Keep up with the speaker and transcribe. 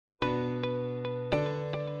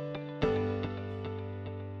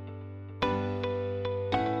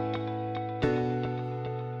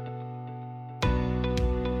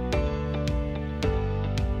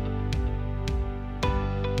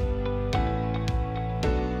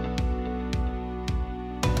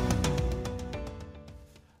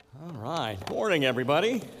right. Morning,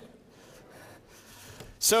 everybody.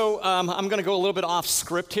 So I'm going to go a little bit off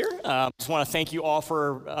script here. I just want to thank you all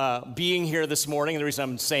for being here this morning. And the reason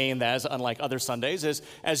I'm saying that is, unlike other Sundays, is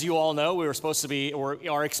as you all know, we were supposed to be, or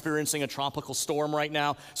are experiencing a tropical storm right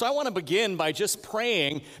now. So I want to begin by just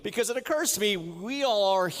praying, because it occurs to me we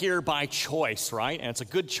all are here by choice, right? And it's a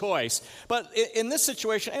good choice. But in this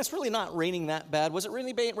situation, it's really not raining that bad. Was it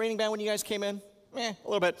really raining bad when you guys came in? A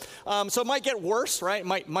little bit. So it might get worse, right?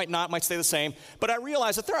 Might not, might stay the same. But I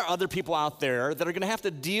realize that there are other people out there that are going to have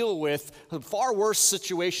to deal with far worse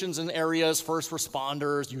situations in areas, first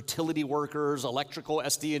responders, utility workers, electrical,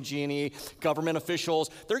 SD&G&E, government officials.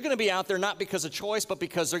 They're going to be out there not because of choice, but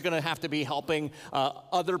because they're going to have to be helping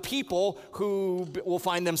other people who will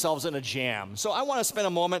find themselves in a jam. So I want to spend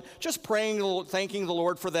a moment just praying, thanking the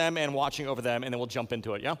Lord for them and watching over them, and then we'll jump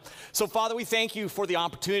into it, yeah? So Father, we thank you for the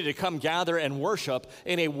opportunity to come gather and worship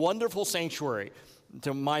in a wonderful sanctuary.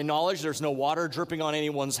 To my knowledge, there's no water dripping on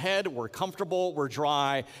anyone's head. We're comfortable, we're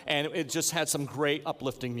dry, and it just had some great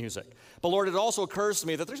uplifting music. But Lord, it also occurs to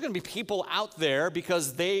me that there's going to be people out there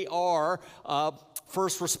because they are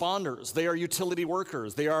first responders, they are utility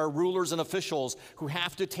workers, they are rulers and officials who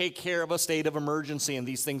have to take care of a state of emergency and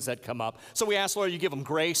these things that come up. So we ask, Lord, you give them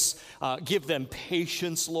grace, give them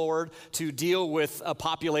patience, Lord, to deal with a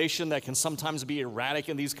population that can sometimes be erratic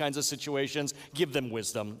in these kinds of situations. Give them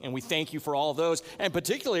wisdom, and we thank you for all of those, and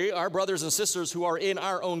particularly our brothers and sisters who are in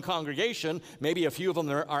our own congregation. Maybe a few of them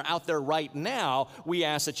are out there right now. We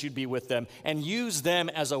ask that you'd be with them and use them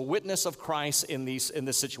as a witness of Christ in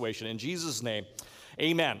this situation. In Jesus' name.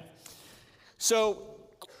 Amen. So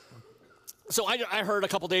I heard a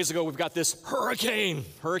couple days ago we've got this Hurricane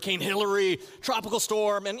Hillary, tropical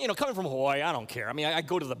storm, and coming from Hawaii, I don't care. I mean, I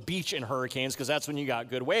go to the beach in hurricanes because that's when you got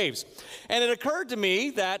good waves. And it occurred to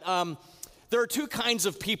me that there are two kinds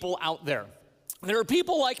of people out there. There are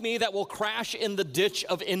people like me that will crash in the ditch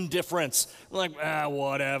of indifference. Like,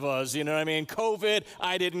 whatever, you know what I mean? COVID,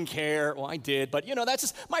 I didn't care. Well, I did, but that's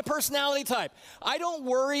just my personality type. I don't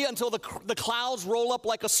worry until the clouds roll up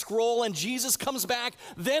like a scroll and Jesus comes back,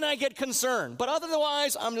 then I get concerned. But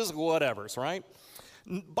otherwise, I'm just whatevers, right?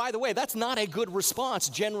 By the way, that's not a good response,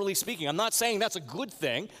 generally speaking. I'm not saying that's a good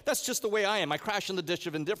thing. That's just the way I am. I crash in the ditch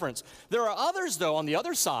of indifference. There are others, though, on the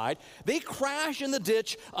other side. They crash in the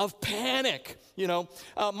ditch of panic.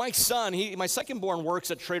 My son, my second-born works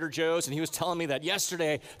at Trader Joe's, and he was telling me that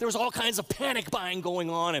yesterday there was all kinds of panic buying going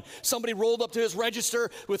on, and somebody rolled up to his register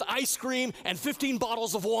with ice cream and 15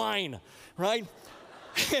 bottles of wine, right?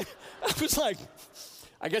 I was like,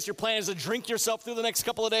 I guess your plan is to drink yourself through the next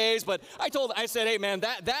couple of days, but I said, hey man,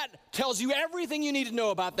 that tells you everything you need to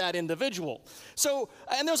know about that individual. So,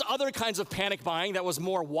 and there's other kinds of panic buying that was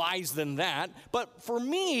more wise than that, but for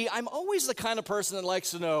me, I'm always the kind of person that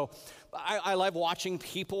likes to know, I love watching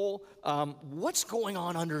people, what's going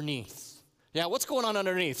on underneath? Yeah, what's going on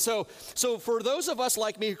underneath? So for those of us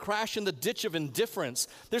like me who crash in the ditch of indifference,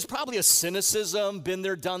 there's probably a cynicism, been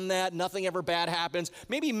there, done that, nothing ever bad happens,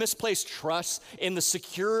 maybe misplaced trust in the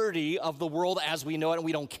security of the world as we know it and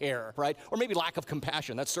we don't care, right? Or maybe lack of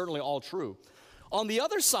compassion. That's certainly all true. On the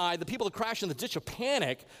other side, the people that crash in the ditch of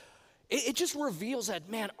panic, it just reveals that,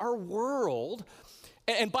 man, our world.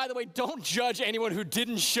 And by the way, don't judge anyone who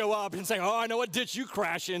didn't show up and say, oh, I know what ditch you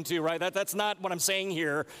crash into, right? That's not what I'm saying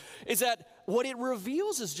here. Is that what it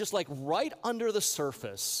reveals is just like right under the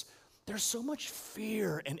surface, there's so much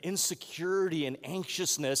fear and insecurity and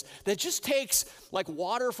anxiousness that just takes like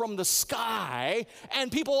water from the sky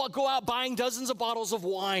and people go out buying dozens of bottles of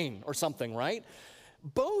wine or something, right?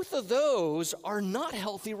 Both of those are not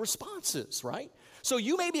healthy responses, right? So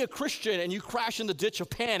you may be a Christian and you crash in the ditch of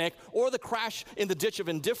panic or the crash in the ditch of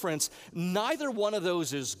indifference. Neither one of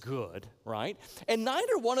those is good, right? And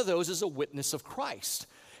neither one of those is a witness of Christ.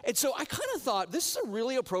 And so I kind of thought this is a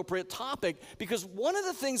really appropriate topic because one of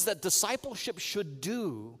the things that discipleship should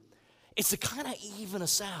do is to kind of even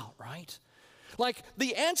us out, right? Like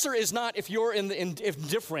the answer is not if you're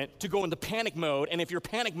indifferent to go into panic mode, and if you're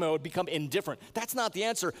panic mode, become indifferent. That's not the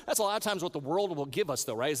answer. That's a lot of times what the world will give us,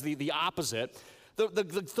 though, right? Is the opposite.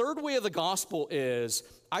 The third way of the gospel is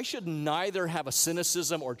I should neither have a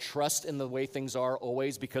cynicism or trust in the way things are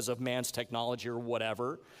always because of man's technology or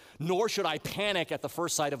whatever, nor should I panic at the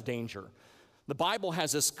first sight of danger. The Bible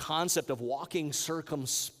has this concept of walking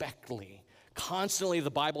circumspectly. Constantly,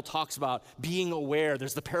 the Bible talks about being aware.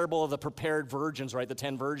 There's the parable of the prepared virgins, right? The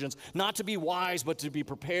 10 virgins. Not to be wise, but to be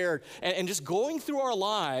prepared. And just going through our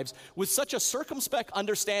lives with such a circumspect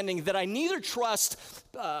understanding that I neither trust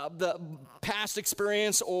the past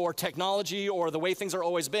experience or technology or the way things are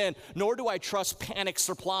always been, nor do I trust panic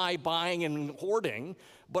supply buying and hoarding,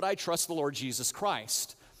 but I trust the Lord Jesus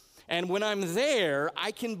Christ. And when I'm there, I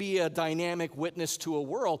can be a dynamic witness to a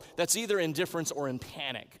world that's either in indifference or in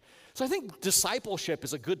panic. So I think discipleship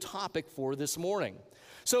is a good topic for this morning.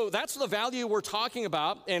 So that's the value we're talking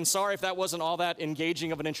about, and sorry if that wasn't all that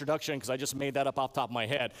engaging of an introduction because I just made that up off the top of my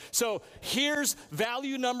head. So here's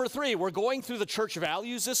value number 3. We're going through the church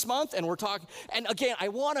values this month, and we're talking, and again, I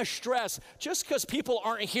want to stress, just because people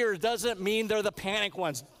aren't here doesn't mean they're the panic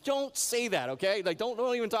ones. Don't say that, okay? Like,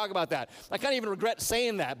 don't even talk about that. I kind of even regret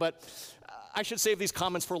saying that, but I should save these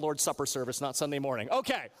comments for Lord's Supper service, not Sunday morning.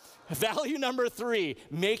 Okay, value number 3,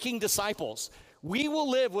 making disciples. We will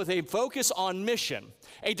live with a focus on mission.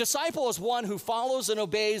 A disciple is one who follows and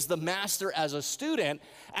obeys the master as a student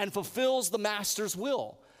and fulfills the master's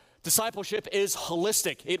will. Discipleship is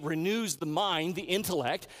holistic. It renews the mind, the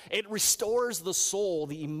intellect. It restores the soul,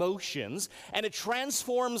 the emotions, and it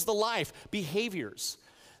transforms the life, behaviors.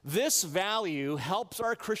 This value helps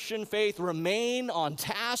our Christian faith remain on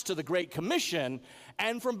task to the Great Commission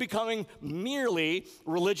and from becoming merely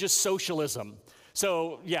religious socialism.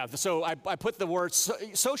 So I put the word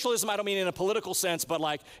socialism, I don't mean in a political sense, but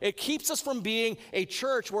like it keeps us from being a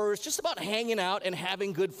church where it's just about hanging out and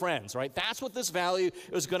having good friends, right? That's what this value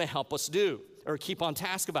is going to help us do or keep on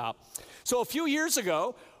task about. So a few years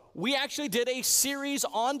ago, we actually did a series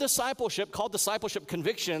on discipleship called Discipleship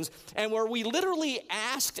Convictions, and where we literally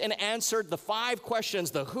asked and answered the 5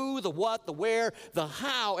 questions, the who, the what, the where, the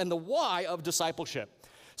how, and the why of discipleship.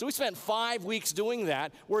 So we spent 5 weeks doing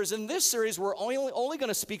that, whereas in this series, we're only going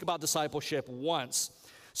to speak about discipleship once.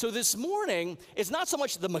 So this morning, it's not so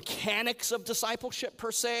much the mechanics of discipleship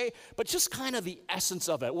per se, but just kind of the essence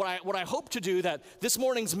of it. What I hope to do that this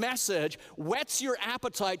morning's message whets your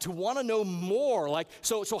appetite to want to know more. Like,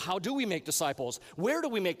 so how do we make disciples? Where do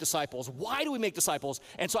we make disciples? Why do we make disciples?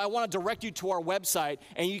 And so I want to direct you to our website,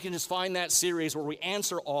 and you can just find that series where we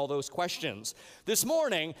answer all those questions. This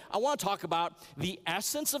morning, I want to talk about the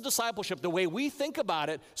essence of discipleship, the way we think about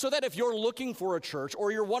it, so that if you're looking for a church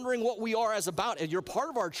or you're wondering what we are as about, and you're part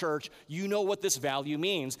of our church, you know what this value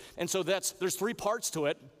means. And so there's 3 parts to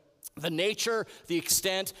it: the nature, the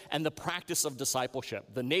extent, and the practice of discipleship.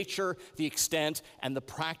 The nature, the extent, and the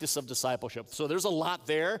practice of discipleship. So there's a lot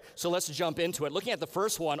there, so let's jump into it. Looking at the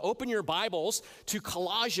first one, open your Bibles to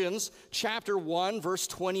Colossians chapter 1, verse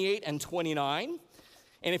 28 and 29.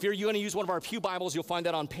 And if you're going to use one of our Pew Bibles, you'll find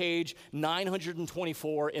that on page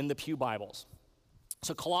 924 in the Pew Bibles.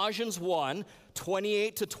 So Colossians 1,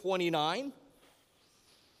 28 to 29.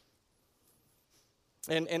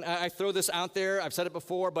 And I throw this out there, I've said it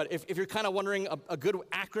before, but if you're kind of wondering a good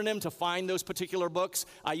acronym to find those particular books,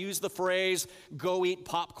 I use the phrase, go eat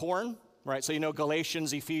popcorn, right? So you know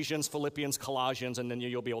Galatians, Ephesians, Philippians, Colossians, and then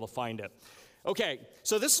you'll be able to find it. Okay,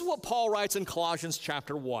 so this is what Paul writes in Colossians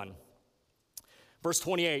chapter 1, verse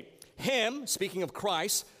 28. Him, speaking of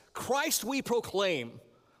Christ we proclaim,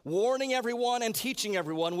 warning everyone and teaching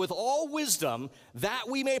everyone with all wisdom, that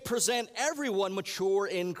we may present everyone mature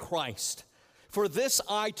in Christ. For this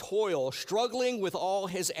I toil, struggling with all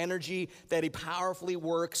his energy that he powerfully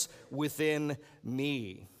works within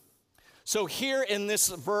me. So here in this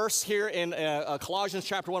verse, here in Colossians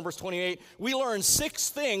chapter 1, verse 28, we learn 6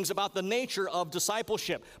 things about the nature of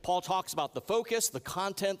discipleship. Paul talks about the focus, the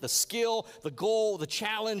content, the skill, the goal, the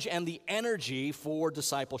challenge, and the energy for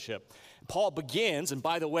discipleship. Paul begins, and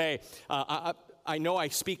by the way, I know I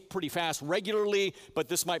speak pretty fast regularly, but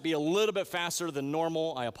this might be a little bit faster than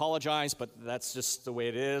normal. I apologize, but that's just the way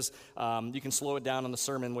it is. You can slow it down on the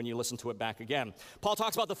sermon when you listen to it back again. Paul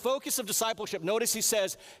talks about the focus of discipleship. Notice he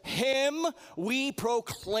says, him we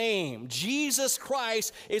proclaim. Jesus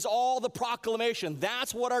Christ is all the proclamation.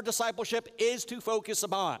 That's what our discipleship is to focus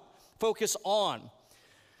on.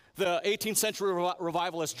 The 18th century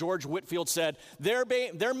revivalist George Whitefield said, there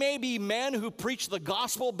may be men who preach the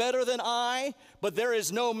gospel better than I, but there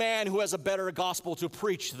is no man who has a better gospel to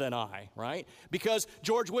preach than I, right? Because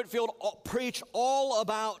George Whitefield preached all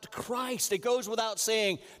about Christ. It goes without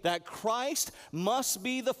saying that Christ must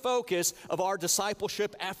be the focus of our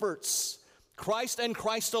discipleship efforts. Christ and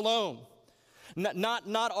Christ alone. Not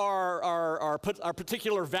our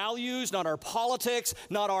particular values, not our politics,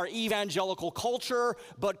 not our evangelical culture,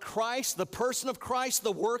 but Christ, the person of Christ,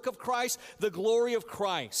 the work of Christ, the glory of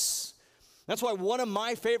Christ. That's why one of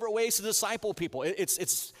my favorite ways to disciple people,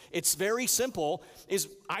 it's very simple, is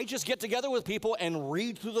I just get together with people and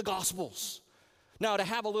read through the Gospels. Now, to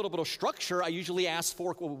have a little bit of structure, I usually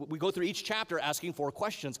we go through each chapter asking 4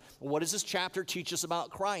 questions. What does this chapter teach us about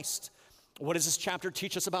Christ? What does this chapter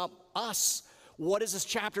teach us about us? What does this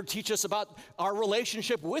chapter teach us about our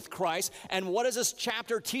relationship with Christ? And what does this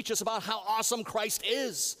chapter teach us about how awesome Christ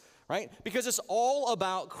is? right? Because it's all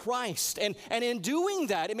about Christ. And in doing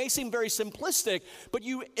that, it may seem very simplistic, but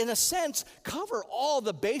you, in a sense, cover all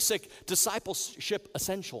the basic discipleship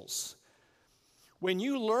essentials. When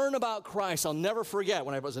you learn about Christ, I'll never forget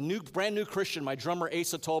when I was a brand new Christian, my drummer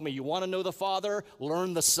Asa told me, you want to know the Father?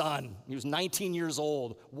 Learn the Son. He was 19 years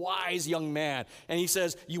old, wise young man. And he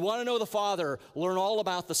says, you want to know the Father? Learn all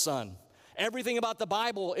about the Son. Everything about the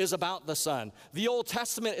Bible is about the Son. The Old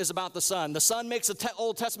Testament is about the Son. The Son makes the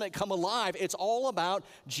Old Testament come alive. It's all about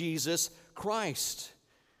Jesus Christ.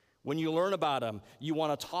 When you learn about him, you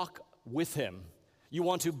want to talk with him. You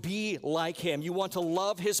want to be like him. You want to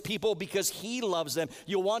love his people because he loves them.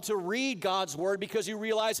 You want to read God's word because you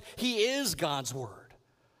realize he is God's word.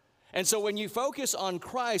 And so when you focus on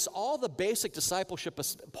Christ, all the basic discipleship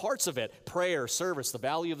parts of it, prayer, service, the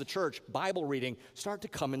value of the church, Bible reading, start to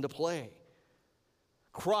come into play.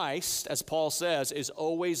 Christ, as Paul says, is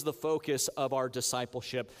always the focus of our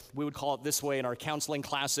discipleship. We would call it this way in our counseling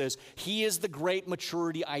classes. He is the great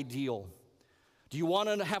maturity ideal. Do you want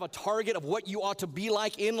to have a target of what you ought to be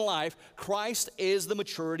like in life? Christ is the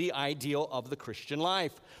maturity ideal of the Christian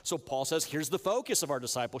life. So Paul says, here's the focus of our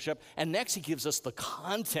discipleship. And next he gives us the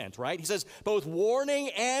content, right? He says, both warning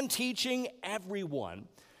and teaching everyone.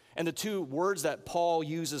 And the two words that Paul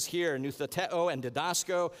uses here, nutheteo and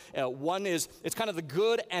didasko, one is, it's kind of the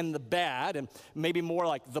good and the bad, and maybe more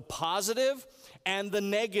like the positive and the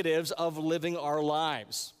negatives of living our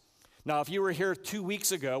lives. Now, if you were here 2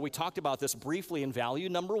 weeks ago, we talked about this briefly in value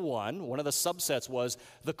number 1. One of the subsets was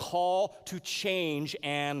the call to change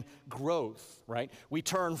and growth, right? We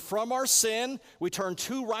turn from our sin, we turn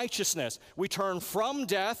to righteousness. We turn from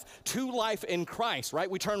death to life in Christ, right?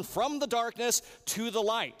 We turn from the darkness to the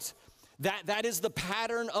light. That is the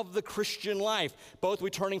pattern of the Christian life, both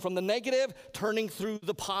returning from the negative, turning through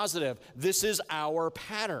the positive. This is our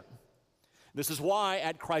pattern. This is why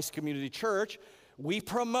at Christ Community Church, we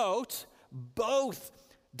promote both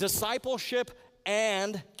discipleship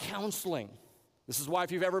and counseling. This is why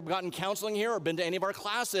if you've ever gotten counseling here or been to any of our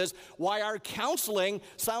classes, why our counseling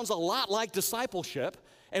sounds a lot like discipleship,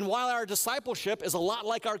 and while our discipleship is a lot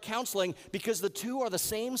like our counseling, because the two are the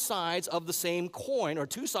same sides of the same coin, or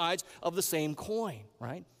two sides of the same coin,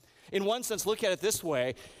 right? In one sense, look at it this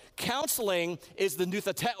way. Counseling is the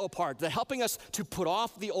nutheteo part, the helping us to put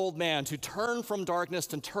off the old man, to turn from darkness,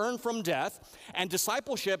 to turn from death. And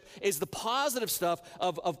discipleship is the positive stuff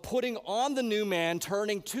of putting on the new man,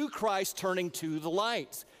 turning to Christ, turning to the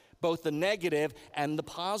light, both the negative and the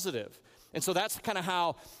positive. And so that's kind of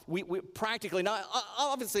how we practically, not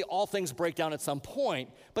obviously all things break down at some point,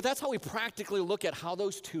 but that's how we practically look at how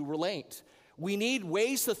those two relate. We need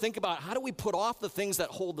ways to think about how do we put off the things that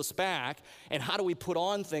hold us back, and how do we put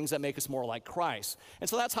on things that make us more like Christ. And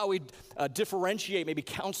so that's how we differentiate maybe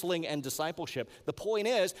counseling and discipleship. The point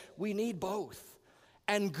is we need both.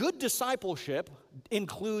 And good discipleship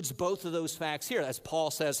includes both of those facts here. As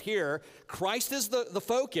Paul says here, Christ is the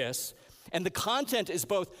focus, and the content is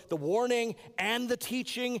both the warning and the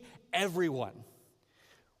teaching everyone.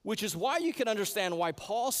 Which is why you can understand why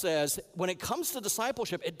Paul says when it comes to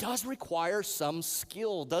discipleship, it does require some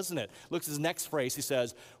skill, doesn't it? Look at his next phrase. He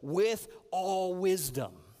says, with all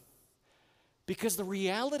wisdom. Because the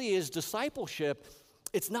reality is discipleship,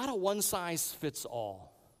 it's not a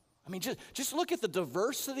one-size-fits-all. I mean, just look at the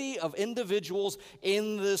diversity of individuals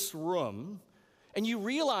in this room, and you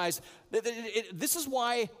realize that this is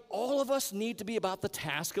why all of us need to be about the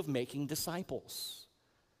task of making disciples.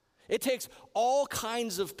 It takes all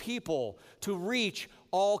kinds of people to reach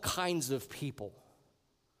all kinds of people,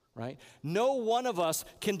 right? No one of us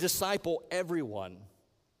can disciple everyone,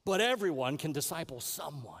 but everyone can disciple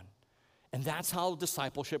someone. And that's how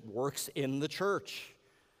discipleship works in the church.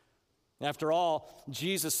 After all,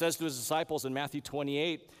 Jesus says to his disciples in Matthew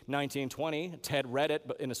 28:19-20, Ted read it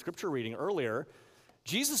in a scripture reading earlier,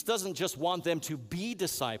 Jesus doesn't just want them to be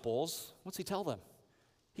disciples. What's he tell them?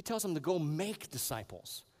 He tells them to go make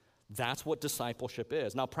disciples. That's what discipleship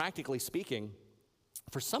is. Now, practically speaking,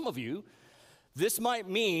 for some of you, this might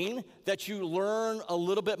mean that you learn a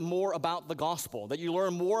little bit more about the gospel, that you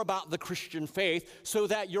learn more about the Christian faith so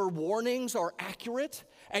that your warnings are accurate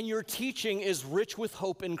and your teaching is rich with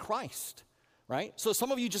hope in Christ, right? So some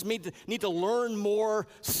of you just need to learn more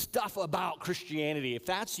stuff about Christianity. If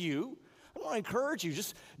that's you, I want to encourage you,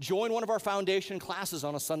 just join one of our foundation classes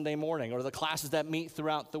on a Sunday morning or the classes that meet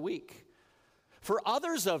throughout the week. For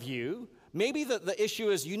others of you, maybe the issue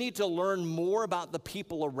is you need to learn more about the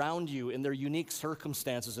people around you in their unique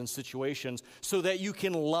circumstances and situations so that you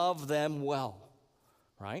can love them well,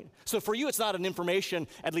 right? So for you, it's not an information,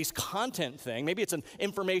 at least content thing. Maybe it's an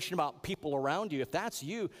information about people around you. If that's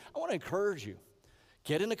you, I want to encourage you.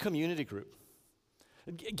 Get in a community group.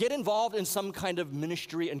 Get involved in some kind of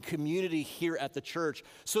ministry and community here at the church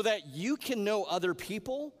so that you can know other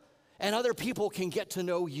people and other people can get to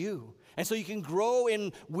know you. And so you can grow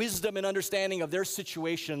in wisdom and understanding of their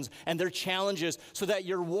situations and their challenges so that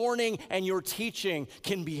your warning and your teaching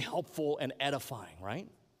can be helpful and edifying, right?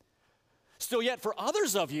 Still yet, for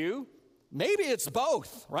others of you, maybe it's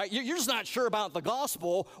both, right? You're just not sure about the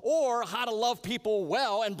gospel or how to love people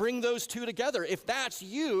well and bring those two together. If that's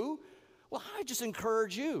you, well, I just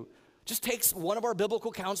encourage you. Just take one of our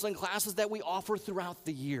biblical counseling classes that we offer throughout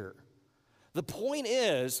the year. The point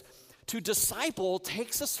is, to disciple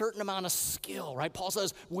takes a certain amount of skill, right? Paul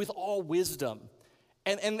says, with all wisdom.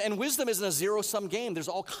 And wisdom isn't a zero-sum game. There's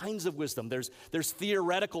all kinds of wisdom. There's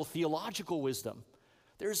theoretical, theological wisdom.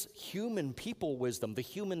 There's human people wisdom, the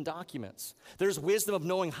human documents. There's wisdom of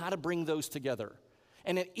knowing how to bring those together.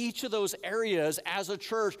 And in each of those areas, as a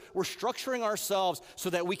church, we're structuring ourselves so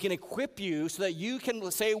that we can equip you, so that you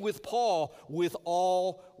can say with Paul, with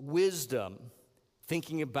all wisdom,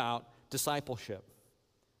 thinking about discipleship.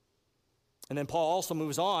 And then Paul also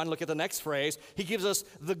moves on. Look at the next phrase. He gives us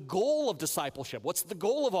the goal of discipleship. What's the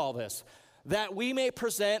goal of all this? That we may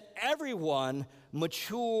present everyone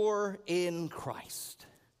mature in Christ.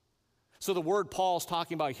 So the word Paul's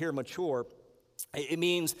talking about here, mature, it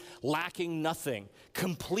means lacking nothing,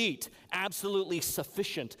 complete, absolutely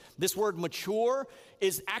sufficient. This word mature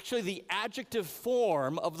is actually the adjective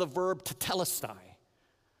form of the verb tetelestai.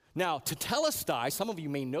 Now, tetelestai, some of you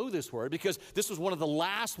may know this word because this was one of the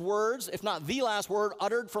last words, if not the last word,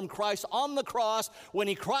 uttered from Christ on the cross when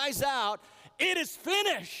he cries out, "It is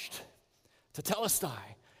finished."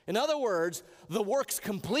 Tetelestai. In other words, the work's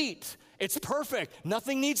complete. It's perfect.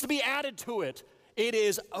 Nothing needs to be added to it. It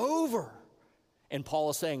is over. And Paul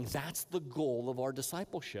is saying that's the goal of our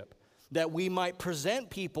discipleship, that we might present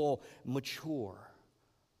people mature,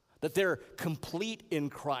 that they're complete in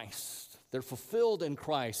Christ. They're fulfilled in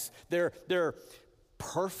Christ. They're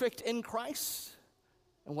perfect in Christ.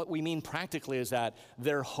 And what we mean practically is that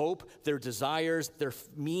their hope, their desires, their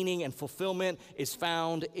meaning and fulfillment is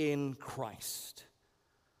found in Christ.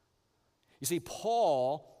 You see,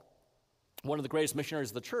 Paul, one of the greatest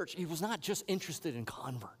missionaries of the church, he was not just interested in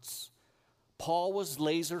converts. Paul was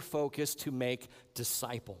laser focused to make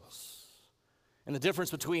disciples. And the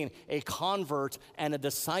difference between a convert and a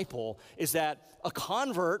disciple is that a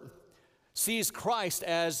convert sees Christ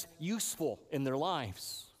as useful in their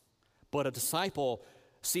lives, but a disciple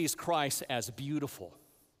sees Christ as beautiful.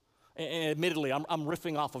 And admittedly, I'm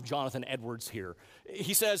riffing off of Jonathan Edwards here.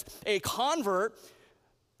 He says, a convert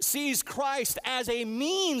sees Christ as a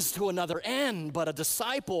means to another end, but a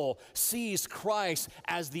disciple sees Christ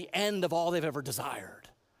as the end of all they've ever desired.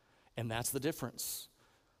 And that's the difference.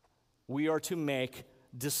 We are to make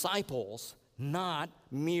disciples, not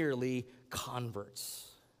merely converts.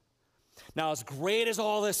 Now, as great as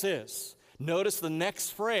all this is, notice the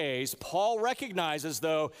next phrase. Paul recognizes,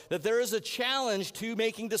 though, that there is a challenge to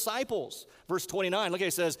making disciples. Verse 29, look,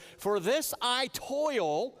 it says, "For this I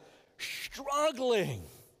toil, struggling,"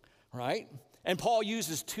 right? And Paul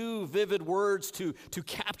uses two vivid words to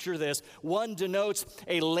capture this. One denotes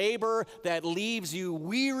a labor that leaves you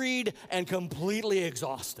wearied and completely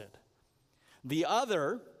exhausted. The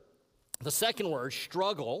other, the second word,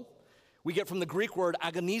 struggle, we get from the Greek word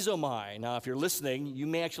agonizomai. Now, if you're listening, you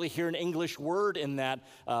may actually hear an English word in that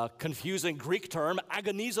confusing Greek term.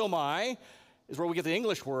 Agonizomai is where we get the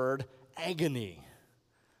English word agony.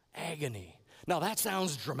 Agony. Now, that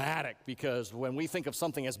sounds dramatic because when we think of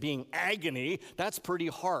something as being agony, that's pretty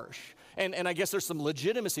harsh. And I guess there's some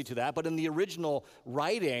legitimacy to that, but in the original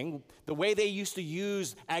writing, the way they used to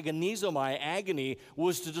use agonizomai, agony,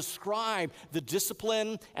 was to describe the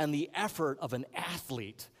discipline and the effort of an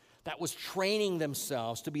athlete that was training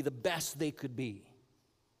themselves to be the best they could be.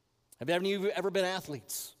 Have any of you ever been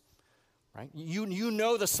athletes? Right? You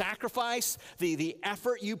know the sacrifice, the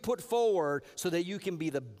effort you put forward so that you can be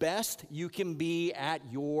the best you can be at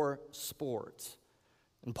your sport.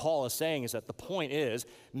 And Paul is saying is that the point is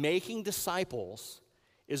making disciples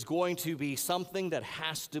is going to be something that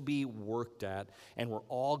has to be worked at, and we're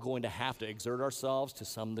all going to have to exert ourselves to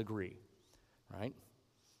some degree, right?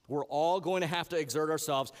 We're all going to have to exert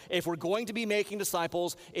ourselves. If we're going to be making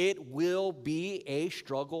disciples, it will be a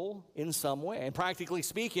struggle in some way. And practically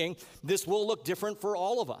speaking, this will look different for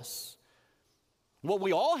all of us. What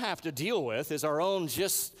we all have to deal with is our own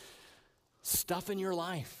just stuff in your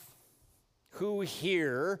life. Who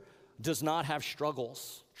here does not have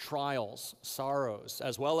struggles, trials, sorrows,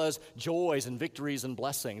 as well as joys and victories and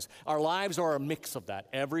blessings? Our lives are a mix of that,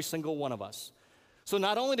 every single one of us. So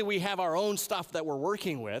not only do we have our own stuff that we're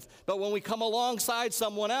working with, but when we come alongside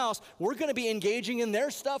someone else, we're going to be engaging in their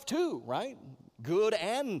stuff too, right? Good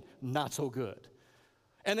and not so good.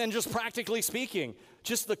 And then just practically speaking,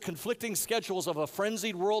 just the conflicting schedules of a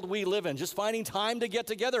frenzied world we live in, just finding time to get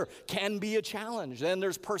together can be a challenge. Then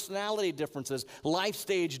there's personality differences, life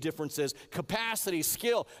stage differences, capacity,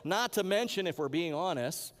 skill, not to mention, if we're being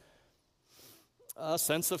honest, a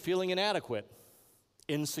sense of feeling inadequate,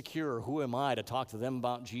 insecure. Who am I to talk to them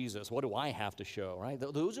about Jesus? What do I have to show, right?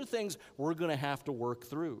 Those are things we're going to have to work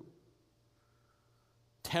through.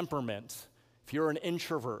 Temperament. If you're an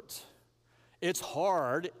introvert, it's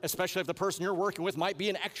hard, especially if the person you're working with might be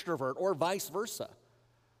an extrovert or vice versa.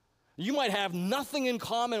 You might have nothing in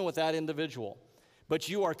common with that individual, but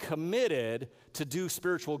you are committed to do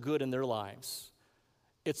spiritual good in their lives.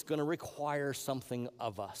 It's going to require something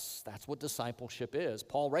of us. That's what discipleship is.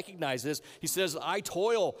 Paul recognizes, he says, I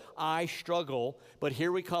toil, I struggle, but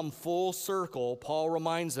here we come full circle. Paul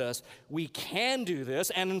reminds us we can do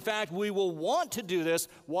this, and in fact, we will want to do this.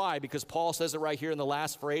 Why? Because Paul says it right here in the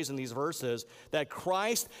last phrase in these verses, that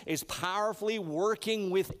Christ is powerfully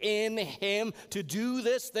working within him to do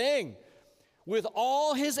this thing. With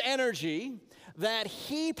all his energy, that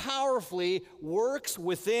he powerfully works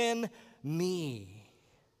within me.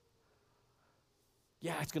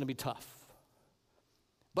 Yeah, it's going to be tough.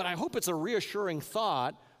 But I hope it's a reassuring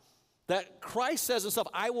thought that Christ says himself,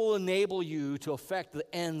 I will enable you to affect the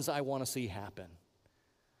ends I want to see happen.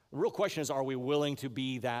 The real question is, are we willing to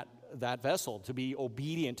be that vessel, to be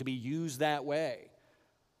obedient, to be used that way?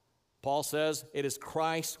 Paul says it is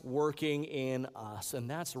Christ working in us, and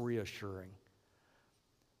that's reassuring.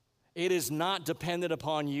 It is not dependent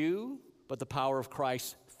upon you, but the power of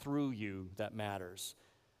Christ through you that matters.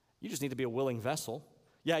 You just need to be a willing vessel.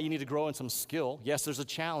 Yeah, you need to grow in some skill. Yes, there's a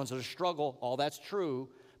challenge, there's a struggle. All that's true.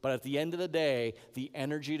 But at the end of the day, the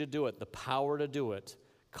energy to do it, the power to do it,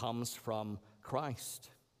 comes from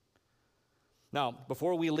Christ. Now,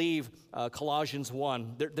 before we leave Colossians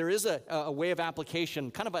 1, there is a way of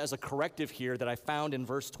application, kind of as a corrective here, that I found in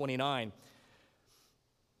verse 29.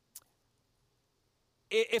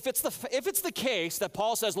 If it's the case that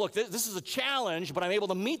Paul says, look, this is a challenge, but I'm able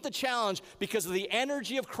to meet the challenge because of the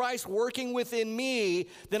energy of Christ working within me,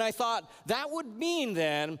 then I thought that would mean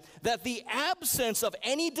then that the absence of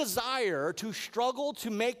any desire to struggle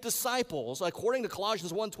to make disciples, according to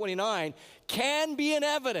Colossians 1:29, can be an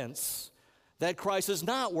evidence that Christ is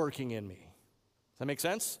not working in me. Does that make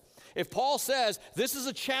sense? If Paul says, this is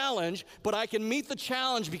a challenge, but I can meet the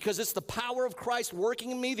challenge because it's the power of Christ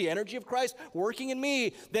working in me, the energy of Christ working in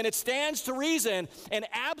me, then it stands to reason an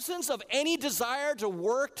absence of any desire to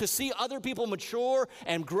work to see other people mature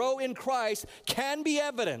and grow in Christ can be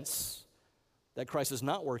evidence that Christ is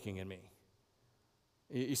not working in me.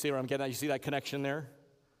 You see where I'm getting at? You see that connection there?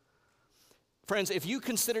 Friends, if you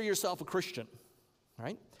consider yourself a Christian,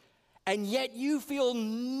 right? And yet you feel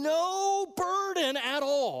no burden at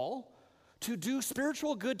all to do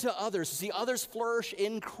spiritual good to others, to see others flourish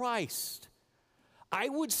in Christ, I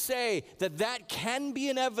would say that can be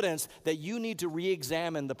an evidence that you need to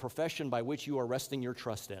re-examine the profession by which you are resting your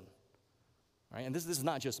trust in. Right? And this is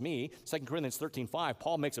not just me. 2 Corinthians 13:5,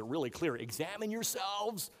 Paul makes it really clear. Examine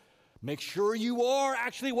yourselves. Make sure you are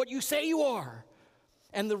actually what you say you are.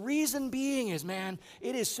 And the reason being is, man,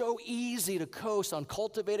 it is so easy to coast on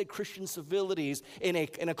cultivated Christian civilities in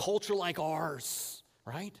a culture like ours,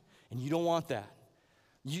 right? And you don't want that.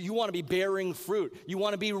 You want to be bearing fruit. You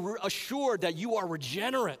want to be assured that you are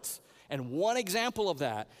regenerate. And one example of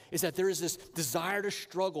that is that there is this desire to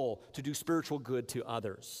struggle to do spiritual good to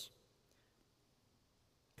others.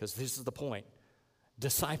 Because this is the point.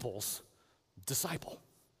 Disciples, disciple.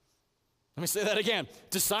 Let me say that again.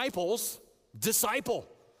 Disciples, disciple,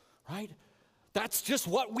 right? That's just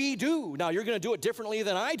what we do. Now, you're going to do it differently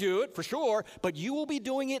than I do it, for sure, but you will be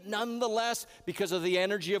doing it nonetheless because of the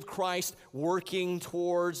energy of Christ working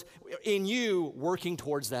towards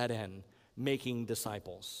that end, making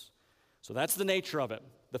disciples. So that's the nature of it.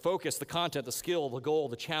 The focus, the content, the skill, the goal,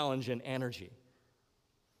 the challenge, and energy.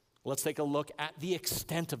 Let's take a look at the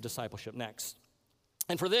extent of discipleship next.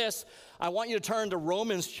 And for this, I want you to turn to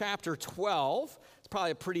Romans chapter 12. It's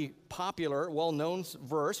probably a pretty popular, well-known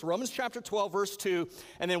verse. Romans chapter 12, verse 2.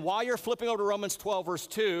 And then while you're flipping over to Romans 12, verse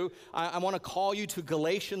 2, I want to call you to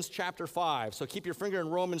Galatians chapter 5. So keep your finger in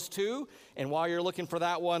Romans 2. And while you're looking for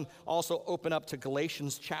that one, also open up to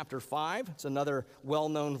Galatians chapter 5. It's another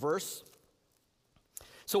well-known verse.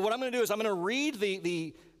 So what I'm going to do is I'm going to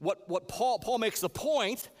read what Paul makes the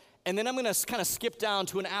point, and then I'm going to kind of skip down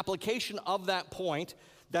to an application of that point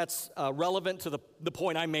that's relevant to the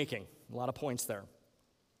point I'm making. A lot of points there.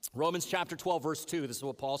 Romans chapter 12, verse 2, this is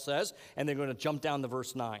what Paul says, and they're going to jump down to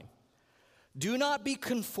verse 9. Do not be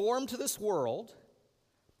conformed to this world.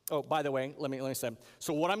 Oh, by the way, let me say.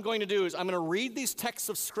 So what I'm going to do is I'm going to read these texts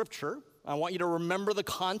of Scripture. I want you to remember the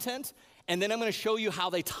content, and then I'm going to show you how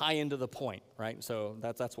they tie into the point, right? So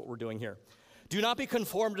that's what we're doing here. Do not be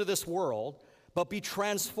conformed to this world, but be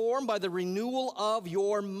transformed by the renewal of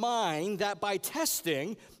your mind, that by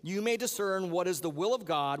testing you may discern what is the will of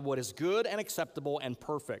God, what is good and acceptable and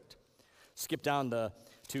perfect. Skip down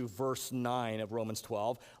to verse 9 of Romans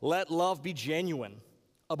 12. Let love be genuine.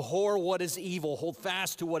 Abhor what is evil. Hold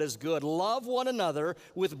fast to what is good. Love one another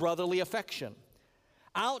with brotherly affection.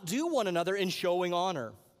 Outdo one another in showing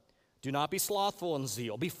honor. Do not be slothful in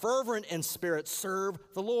zeal. Be fervent in spirit. Serve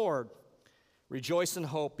the Lord. Rejoice in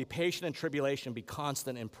hope. Be patient in tribulation. Be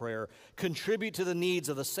constant in prayer. Contribute to the needs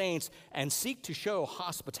of the saints and seek to show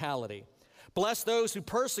hospitality. Bless those who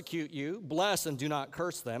persecute you. Bless and do not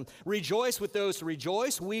curse them. Rejoice with those who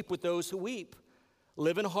rejoice. Weep with those who weep.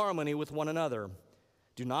 Live in harmony with one another.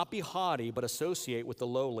 Do not be haughty, but associate with the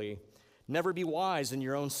lowly. Never be wise in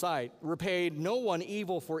your own sight. Repay no one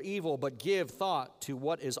evil for evil, but give thought to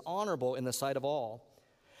what is honorable in the sight of all.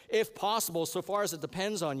 If possible, so far as it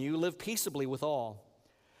depends on you, live peaceably with all.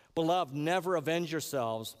 Beloved, never avenge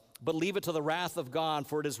yourselves, but leave it to the wrath of God,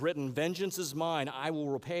 for it is written, vengeance is mine, I will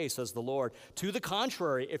repay, says the Lord. To the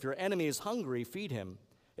contrary, if your enemy is hungry, feed him.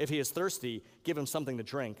 If he is thirsty, give him something to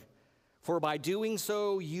drink. For by doing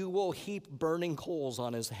so, you will heap burning coals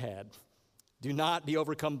on his head. Do not be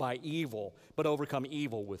overcome by evil, but overcome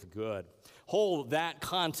evil with good. Hold that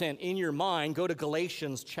content in your mind. Go to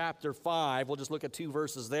Galatians chapter 5. We'll just look at 2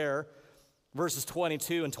 verses there, verses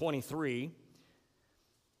 22 and 23.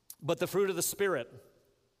 But the fruit of the Spirit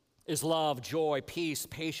is love, joy, peace,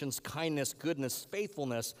 patience, kindness, goodness,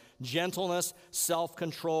 faithfulness, gentleness,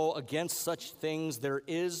 self-control. Against such things there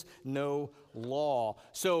is no law.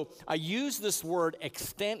 So I use this word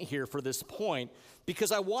extent here for this point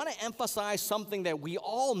because I want to emphasize something that we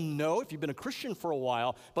all know if you've been a Christian for a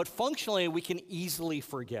while, but functionally we can easily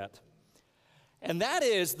forget. And that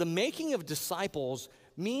is the making of disciples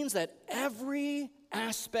means that every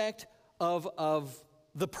aspect of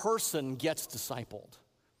the person gets discipled.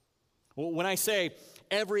 When I say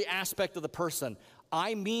every aspect of the person,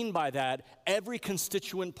 I mean by that every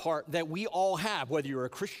constituent part that we all have, whether you're a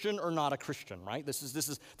Christian or not a Christian, right? This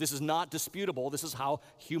is not disputable. This is how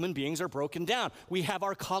human beings are broken down. We have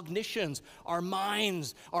our cognitions, our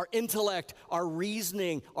minds, our intellect, our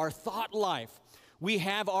reasoning, our thought life. We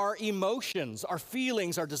have our emotions, our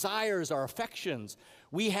feelings, our desires, our affections.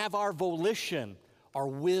 We have our volition, our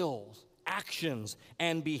wills, actions,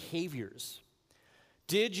 and behaviors.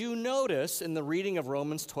 Did you notice in the reading of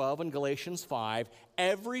Romans 12 and Galatians 5,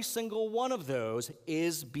 every single one of those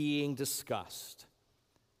is being discussed?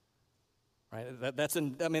 Right?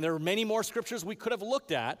 There are many more scriptures we could have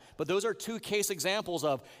looked at, but those are 2 case examples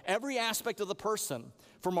of every aspect of the person,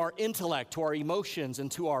 from our intellect to our emotions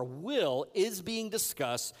and to our will, is being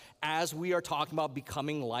discussed as we are talking about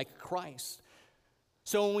becoming like Christ.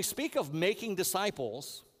 So when we speak of making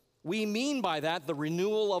disciples, we mean by that the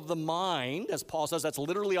renewal of the mind, as Paul says, that's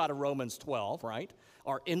literally out of Romans 12, right?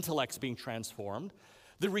 Our intellect's being transformed.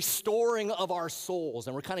 The restoring of our souls,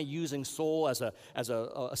 and we're kind of using soul as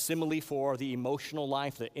a simile for the emotional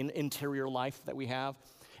life, the interior life that we have.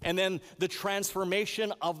 And then the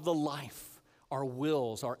transformation of the life, our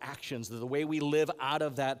wills, our actions, the way we live out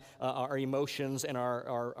of that, our emotions and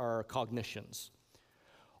our cognitions.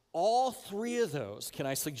 All 3 of those, can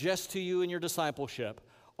I suggest to you in your discipleship,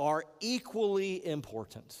 are equally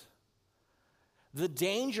important. The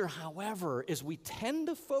danger, however, is we tend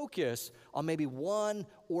to focus on maybe 1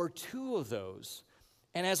 or 2 of those.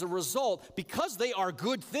 And as a result, because they are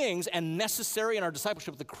good things and necessary in our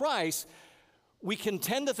discipleship with Christ, we can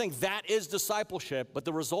tend to think that is discipleship, but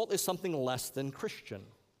the result is something less than Christian.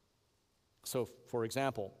 So, for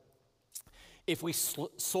example, if we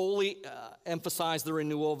solely emphasize the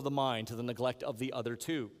renewal of the mind to the neglect of the other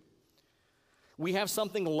 2, we have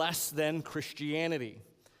something less than Christianity.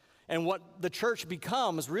 And what the church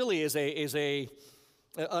becomes really is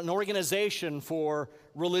an organization for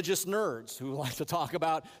religious nerds who like to talk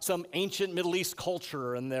about some ancient Middle East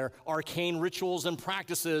culture and their arcane rituals and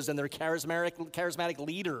practices and their charismatic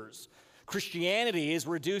leaders. Christianity is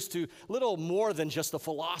reduced to little more than just a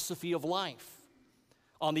philosophy of life.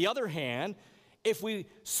 On the other hand, if we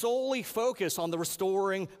solely focus on the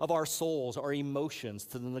restoring of our souls, our emotions,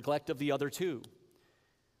 to the neglect of the other 2,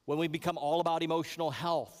 when we become all about emotional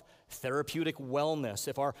health, therapeutic wellness,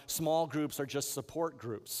 if our small groups are just support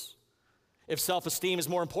groups, If self-esteem is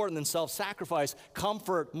more important than self-sacrifice,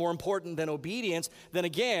 comfort more important than obedience, then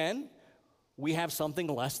again, we have something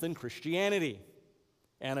less than Christianity.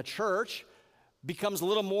 And a church becomes a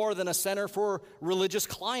little more than a center for religious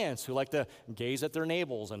clients who like to gaze at their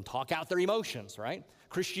navels and talk out their emotions, right?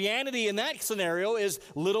 Christianity in that scenario is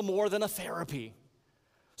little more than a therapy.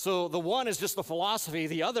 So the one is just the philosophy,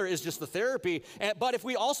 the other is just the therapy. But if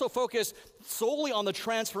we also focus solely on the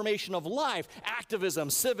transformation of life, activism,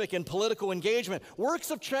 civic and political engagement, works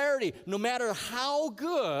of charity, no matter how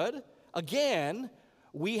good, again,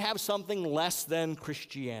 we have something less than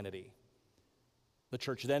Christianity. The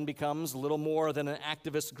church then becomes little more than an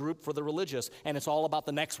activist group for the religious, and it's all about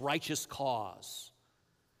the next righteous cause.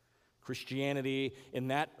 Christianity in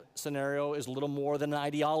that scenario is little more than an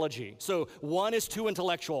ideology. So one is too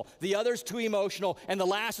intellectual, the other is too emotional, and the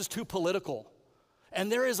last is too political.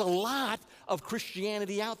 And there is a lot of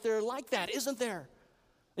Christianity out there like that, isn't there?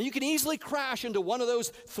 And you can easily crash into one of those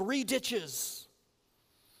three ditches.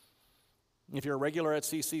 If you're a regular at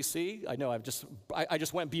CCC, I know I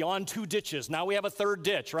just went beyond two ditches. Now we have a third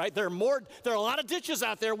ditch, right? There are a lot of ditches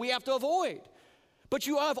out there we have to avoid. But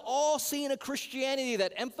you have all seen a Christianity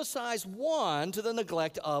that emphasized one to the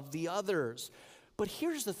neglect of the others. But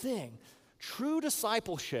here's the thing. True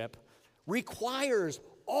discipleship requires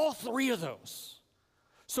all three of those.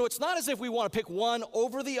 So it's not as if we want to pick one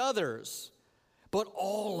over the others, but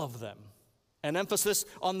all of them. An emphasis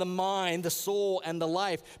on the mind, the soul, and the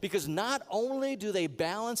life, because not only do they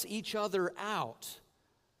balance each other out,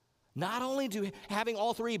 not only do having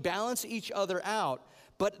all three balance each other out,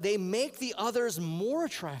 but they make the others more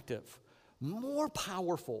attractive, more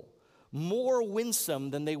powerful, more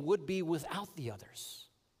winsome than they would be without the others.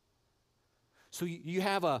 So you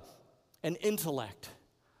have an intellect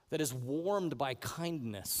that is warmed by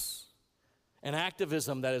kindness, an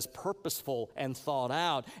activism that is purposeful and thought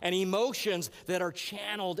out, and emotions that are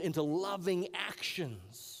channeled into loving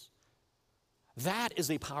actions. That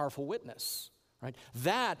is a powerful witness, right?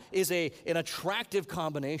 That is an attractive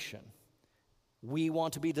combination. We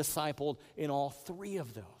want to be discipled in all three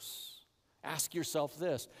of those. Ask yourself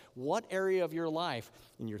this: what area of your life,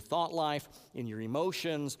 in your thought life, in your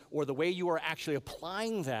emotions, or the way you are actually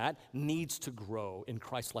applying that, needs to grow in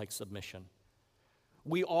Christ-like submission?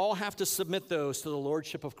 We all have to submit those to the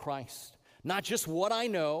lordship of Christ. Not just what I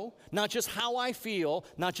know, not just how I feel,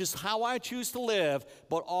 not just how I choose to live,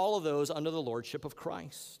 but all of those under the lordship of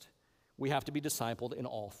Christ. We have to be discipled in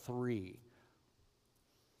all three.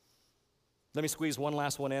 Let me squeeze one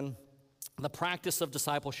last one in. The practice of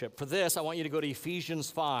discipleship. For this, I want you to go to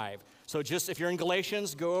Ephesians 5. So just if you're in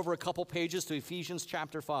Galatians, go over a couple pages to Ephesians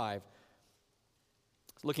chapter 5.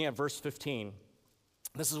 Looking at verse 15.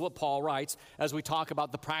 This is what Paul writes as we talk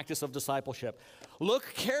about the practice of discipleship.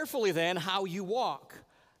 Look carefully then how you walk,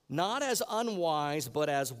 not as unwise, but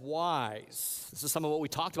as wise. This is some of what we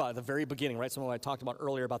talked about at the very beginning, right? Some of what I talked about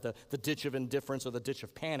earlier about the ditch of indifference or the ditch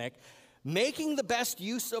of panic. Making the best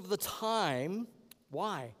use of the time.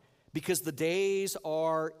 Why? Because the days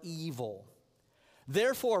are evil.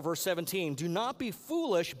 Therefore, verse 17, do not be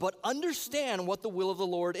foolish, but understand what the will of the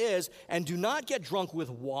Lord is, and do not get drunk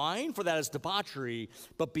with wine, for that is debauchery,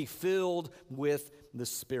 but be filled with the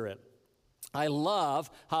Spirit. I love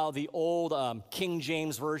how the old King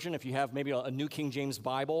James Version, if you have maybe a New King James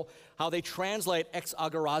Bible, how they translate ex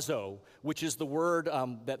agorazo, which is the word,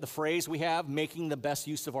 the phrase we have, making the best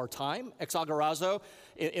use of our time. Ex agorazo,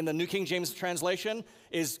 in the New King James translation,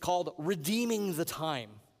 is called redeeming the time.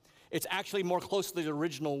 It's actually more close to the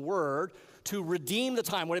original word, to redeem the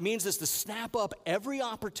time. What it means is to snap up every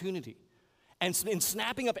opportunity. And in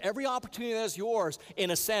snapping up every opportunity that is yours,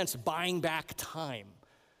 in a sense, buying back time.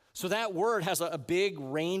 So that word has a big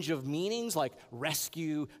range of meanings like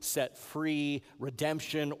rescue, set free,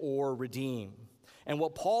 redemption, or redeem. And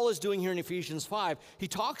what Paul is doing here in Ephesians 5, he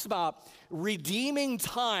talks about redeeming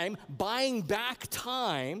time, buying back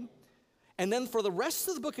time. And then for the rest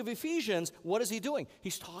of the book of Ephesians, what is he doing?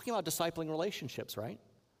 He's talking about discipling relationships, right?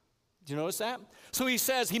 Do you notice that? So he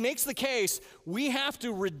says, he makes the case, we have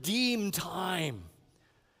to redeem time.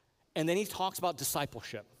 And then he talks about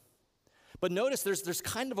discipleship. But notice there's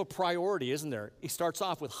kind of a priority, isn't there? He starts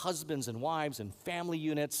off with husbands and wives and family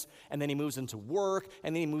units, and then he moves into work,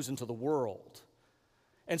 and then he moves into the world.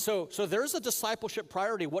 And so there's a discipleship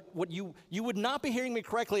priority. What you would not be hearing me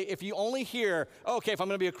correctly if you only hear, okay, if I'm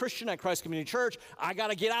going to be a Christian at Christ Community Church, I got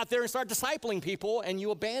to get out there and start discipling people, and you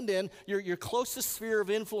abandon your closest sphere of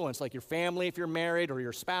influence, like your family if you're married, or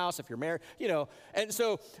your spouse if you're married, you know. And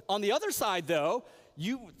so on the other side, though,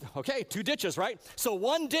 two ditches, right? So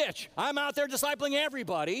one ditch, I'm out there discipling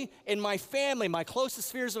everybody, and my family, my closest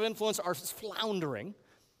spheres of influence are floundering.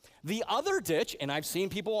 The other ditch, and I've seen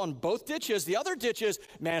people on both ditches, the other ditch is,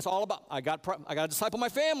 man, it's all about, I got to disciple my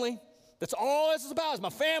family. That's all this is about, is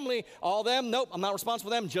my family. All them, nope, I'm not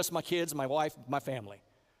responsible for them, just my kids, my wife, my family.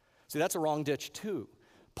 See, that's a wrong ditch too.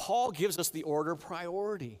 Paul gives us the order of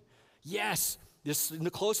priority. Yes, this is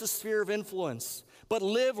the closest sphere of influence, but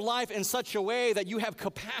live life in such a way that you have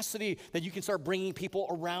capacity that you can start bringing people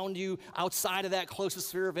around you outside of that closest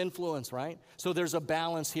sphere of influence, right? So there's a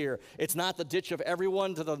balance here. It's not the ditch of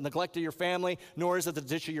everyone to the neglect of your family, nor is it the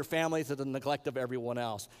ditch of your family to the neglect of everyone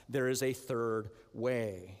else. There is a third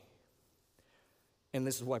way. And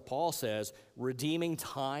this is why Paul says, redeeming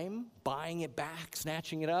time, buying it back,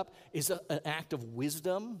 snatching it up, is an act of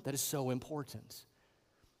wisdom that is so important.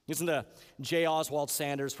 Listen to J. Oswald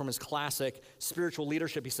Sanders from his classic Spiritual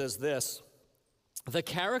Leadership. He says this: the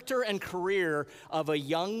character and career of a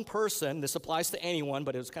young person, this applies to anyone,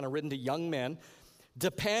 but it was kind of written to young men,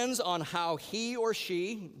 depends on how he or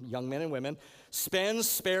she, young men and women, spends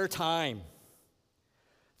spare time.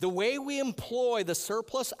 The way we employ the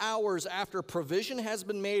surplus hours after provision has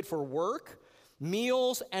been made for work,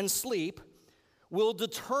 meals, and sleep will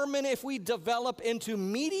determine if we develop into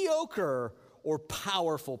mediocre or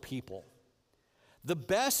powerful people. The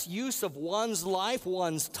best use of one's life,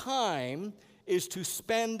 one's time, is to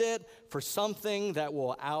spend it for something that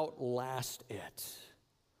will outlast it.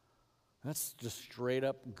 That's just straight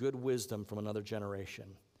up good wisdom from another generation.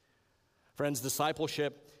 Friends,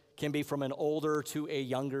 discipleship can be from an older to a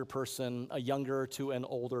younger person, a younger to an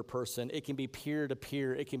older person. It can be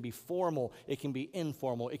peer-to-peer. It can be formal. It can be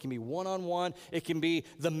informal. It can be one-on-one. It can be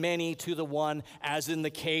the many to the one, as in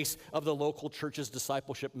the case of the local church's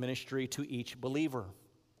discipleship ministry to each believer.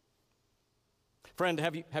 Friend,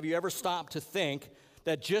 have you ever stopped to think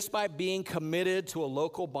that just by being committed to a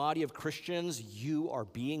local body of Christians, you are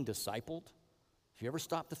being discipled? Have you ever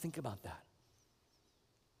stopped to think about that?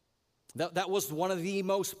 That was one of the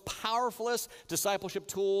most powerfulest discipleship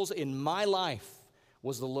tools in my life,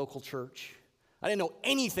 was the local church. I didn't know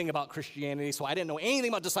anything about Christianity, so I didn't know anything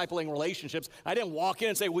about discipling relationships. I didn't walk in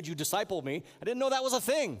and say, would you disciple me? I didn't know that was a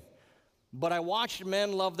thing. But I watched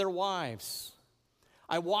men love their wives.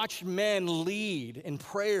 I watched men lead in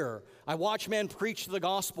prayer. I watched men preach the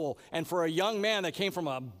gospel. And for a young man that came from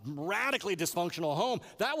a radically dysfunctional home,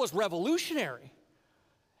 that was revolutionary.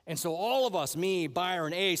 And so all of us, me,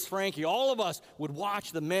 Byron, Ace, Frankie, all of us would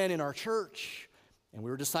watch the men in our church, and we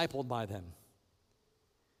were discipled by them.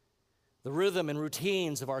 The rhythm and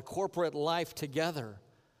routines of our corporate life together,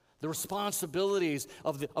 the responsibilities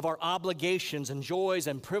of our obligations and joys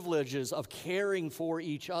and privileges of caring for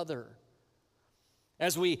each other.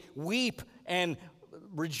 As we weep and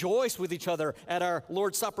rejoice with each other at our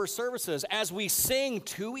Lord's Supper services, as we sing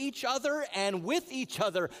to each other and with each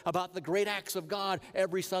other about the great acts of God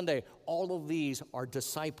every Sunday, all of these are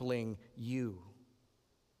discipling you.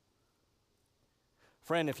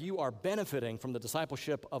 Friend, if you are benefiting from the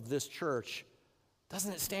discipleship of this church,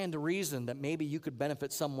 doesn't it stand to reason that maybe you could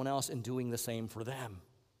benefit someone else in doing the same for them?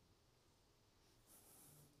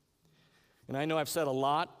 And I know I've said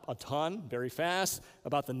a ton, very fast,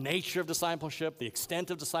 about the nature of discipleship, the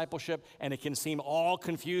extent of discipleship, and it can seem all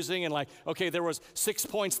confusing and like, okay, there was 6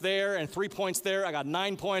 points there and 3 points there. I got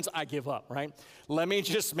 9 points. I give up, right? Let me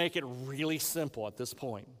just make it really simple at this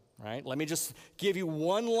point, right? Let me just give you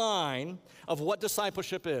one line of what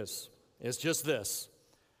discipleship is. It's just this: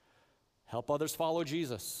 help others follow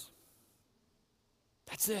Jesus.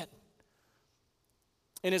 That's it.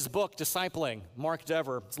 In his book, Discipling, Mark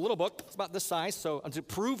Dever, it's a little book, it's about this size, so to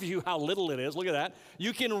prove to you how little it is, look at that.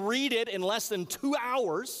 You can read it in less than 2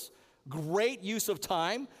 hours. Great use of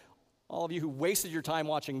time. All of you who wasted your time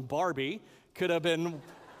watching Barbie could have been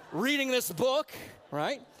reading this book,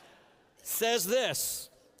 right? Says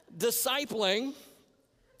this: discipling,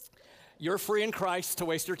 you're free in Christ to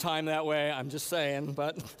waste your time that way, I'm just saying,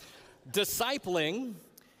 but discipling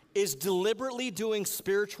is deliberately doing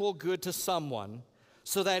spiritual good to someone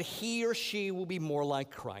so that he or she will be more like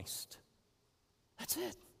Christ. That's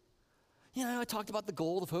it. You know, I talked about the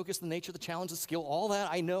goal, the focus, the nature, the challenge, the skill, all that,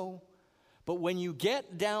 I know. But when you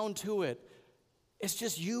get down to it, it's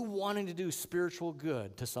just you wanting to do spiritual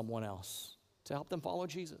good to someone else, to help them follow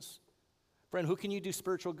Jesus. Friend, who can you do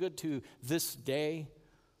spiritual good to this day,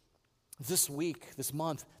 this week, this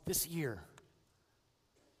month, this year?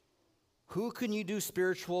 Who can you do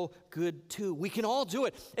spiritual good to? We can all do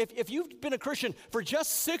it. If you've been a Christian for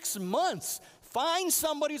just 6 months, find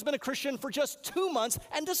somebody who's been a Christian for just 2 months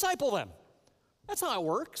and disciple them. That's how it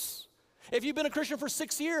works. If you've been a Christian for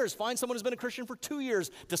 6 years, find someone who's been a Christian for 2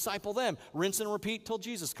 years, disciple them. Rinse and repeat till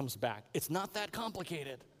Jesus comes back. It's not that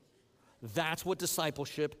complicated. That's what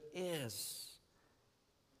discipleship is.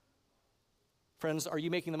 Friends, are you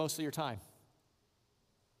making the most of your time?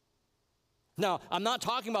 Now, I'm not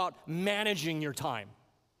talking about managing your time,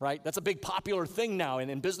 right? That's a big popular thing now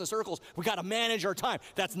in business circles. We got to manage our time.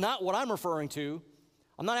 That's not what I'm referring to.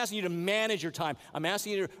 I'm not asking you to manage your time. I'm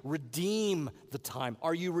asking you to redeem the time.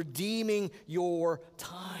 Are you redeeming your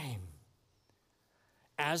time?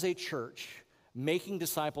 As a church, making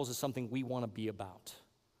disciples is something we want to be about.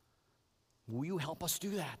 Will you help us do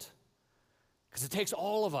that? Because it takes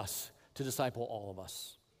all of us to disciple all of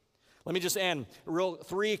us. Let me just end.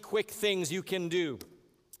 Three quick things you can do.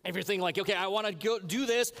 If you're thinking like, okay, I want to go do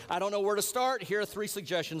this, I don't know where to start, here are three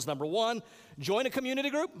suggestions. Number one, join a community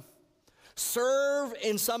group, serve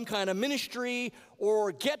in some kind of ministry,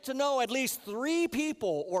 or get to know at least 3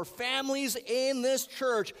 people or families in this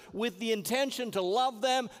church with the intention to love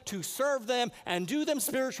them, to serve them, and do them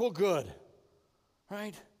spiritual good.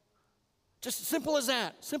 Right? Just simple as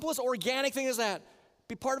that. Simplest organic thing as that.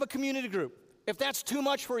 Be part of a community group. If that's too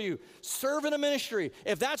much for you, serve in a ministry.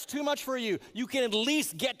 If that's too much for you, you can at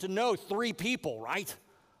least get to know 3 people, right?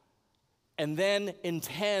 And then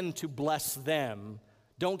intend to bless them.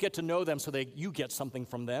 Don't get to know them so that you get something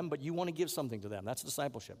from them, but you want to give something to them. That's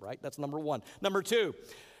discipleship, right? That's number 1. Number 2,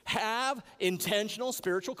 have intentional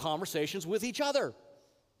spiritual conversations with each other.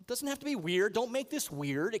 It doesn't have to be weird. Don't make this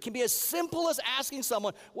weird. It can be as simple as asking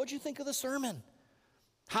someone, what'd you think of the sermon?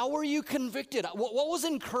 How were you convicted? What was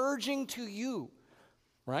encouraging to you,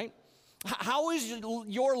 right? How is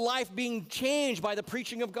your life being changed by the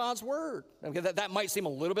preaching of God's word? Okay, that might seem a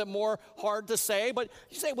little bit more hard to say, but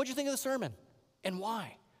you say, what'd you think of the sermon? And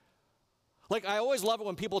why? Like, I always love it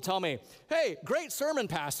when people tell me, hey, great sermon,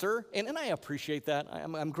 pastor. And I appreciate that.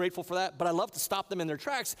 I'm grateful for that. But I love to stop them in their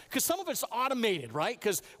tracks because some of it's automated, right?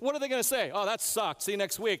 Because what are they going to say? Oh, that sucked. See you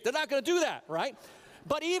next week. They're not going to do that, right?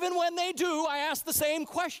 But even when they do, I ask the same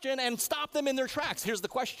question and stop them in their tracks. Here's the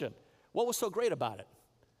question. What was so great about it?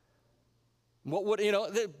 What would,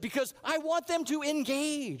 because I want them to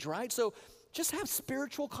engage, right? So just have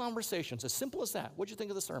spiritual conversations, as simple as that. What'd you think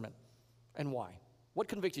of the sermon? And why? What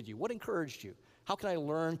convicted you? What encouraged you? How can I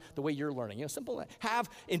learn the way you're learning? Simple. Have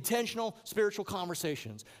intentional spiritual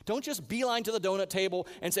conversations. Don't just beeline to the donut table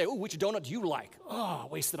and say, oh, which donut do you like? Oh,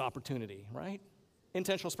 wasted opportunity, right?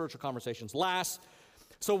 Intentional spiritual conversations. Last,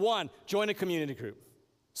 so 1, join a community group.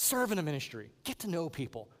 Serve in a ministry. Get to know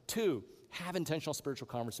people. 2, have intentional spiritual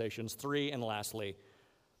conversations. 3, and lastly,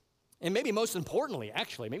 and maybe most importantly,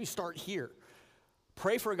 actually, maybe start here.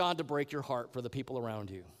 Pray for God to break your heart for the people around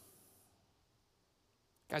you.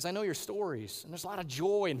 Guys, I know your stories, and there's a lot of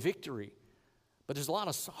joy and victory, but there's a lot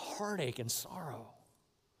of heartache and sorrow.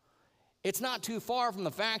 It's not too far from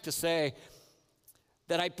the fact to say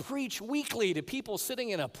that I preach weekly to people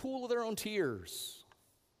sitting in a pool of their own tears.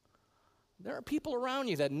 There are people around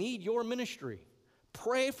you that need your ministry.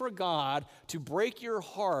 Pray for God to break your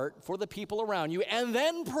heart for the people around you, and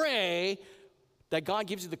then pray that God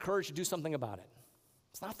gives you the courage to do something about it.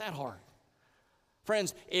 It's not that hard.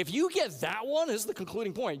 Friends, if you get that one, this is the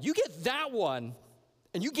concluding point, you get that one,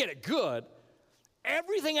 and you get it good,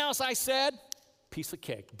 everything else I said, piece of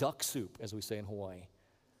cake, duck soup, as we say in Hawaii.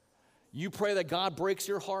 You pray that God breaks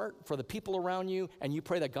your heart for the people around you, and you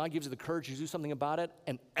pray that God gives you the courage to do something about it,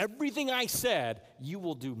 and everything I said, you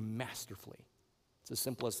will do masterfully. It's as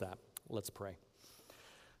simple as that. Let's pray.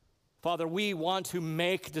 Father, we want to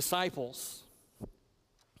make disciples.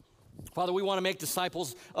 Father, we want to make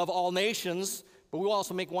disciples of all nations, but we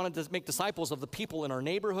also want to make disciples of the people in our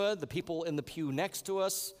neighborhood, the people in the pew next to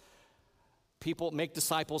us. Make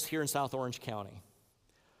disciples here in South Orange County.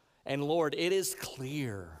 And Lord, it is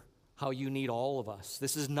clear how you need all of us.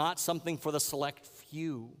 This is not something for the select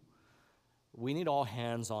few. We need all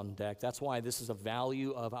hands on deck. That's why this is a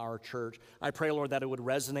value of our church. I pray, Lord, that it would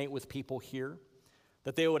resonate with people here,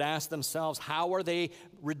 that they would ask themselves, how are they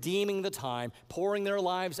redeeming the time, pouring their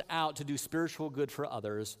lives out to do spiritual good for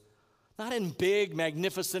others, not in big,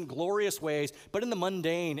 magnificent, glorious ways, but in the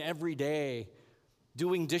mundane, every day,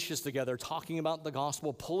 doing dishes together, talking about the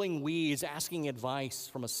gospel, pulling weeds, asking advice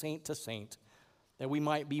from a saint to saint, that we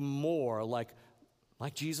might be more like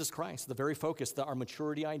Jesus Christ, the very focus, our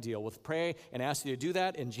maturity ideal. We'll pray and ask you to do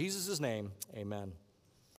that in Jesus' name. Amen.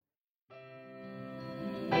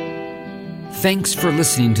 Thanks for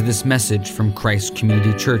listening to this message from Christ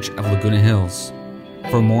Community Church of Laguna Hills.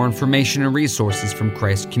 For more information and resources from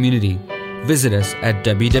Christ Community, visit us at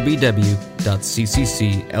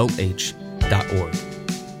www.ccclh.org.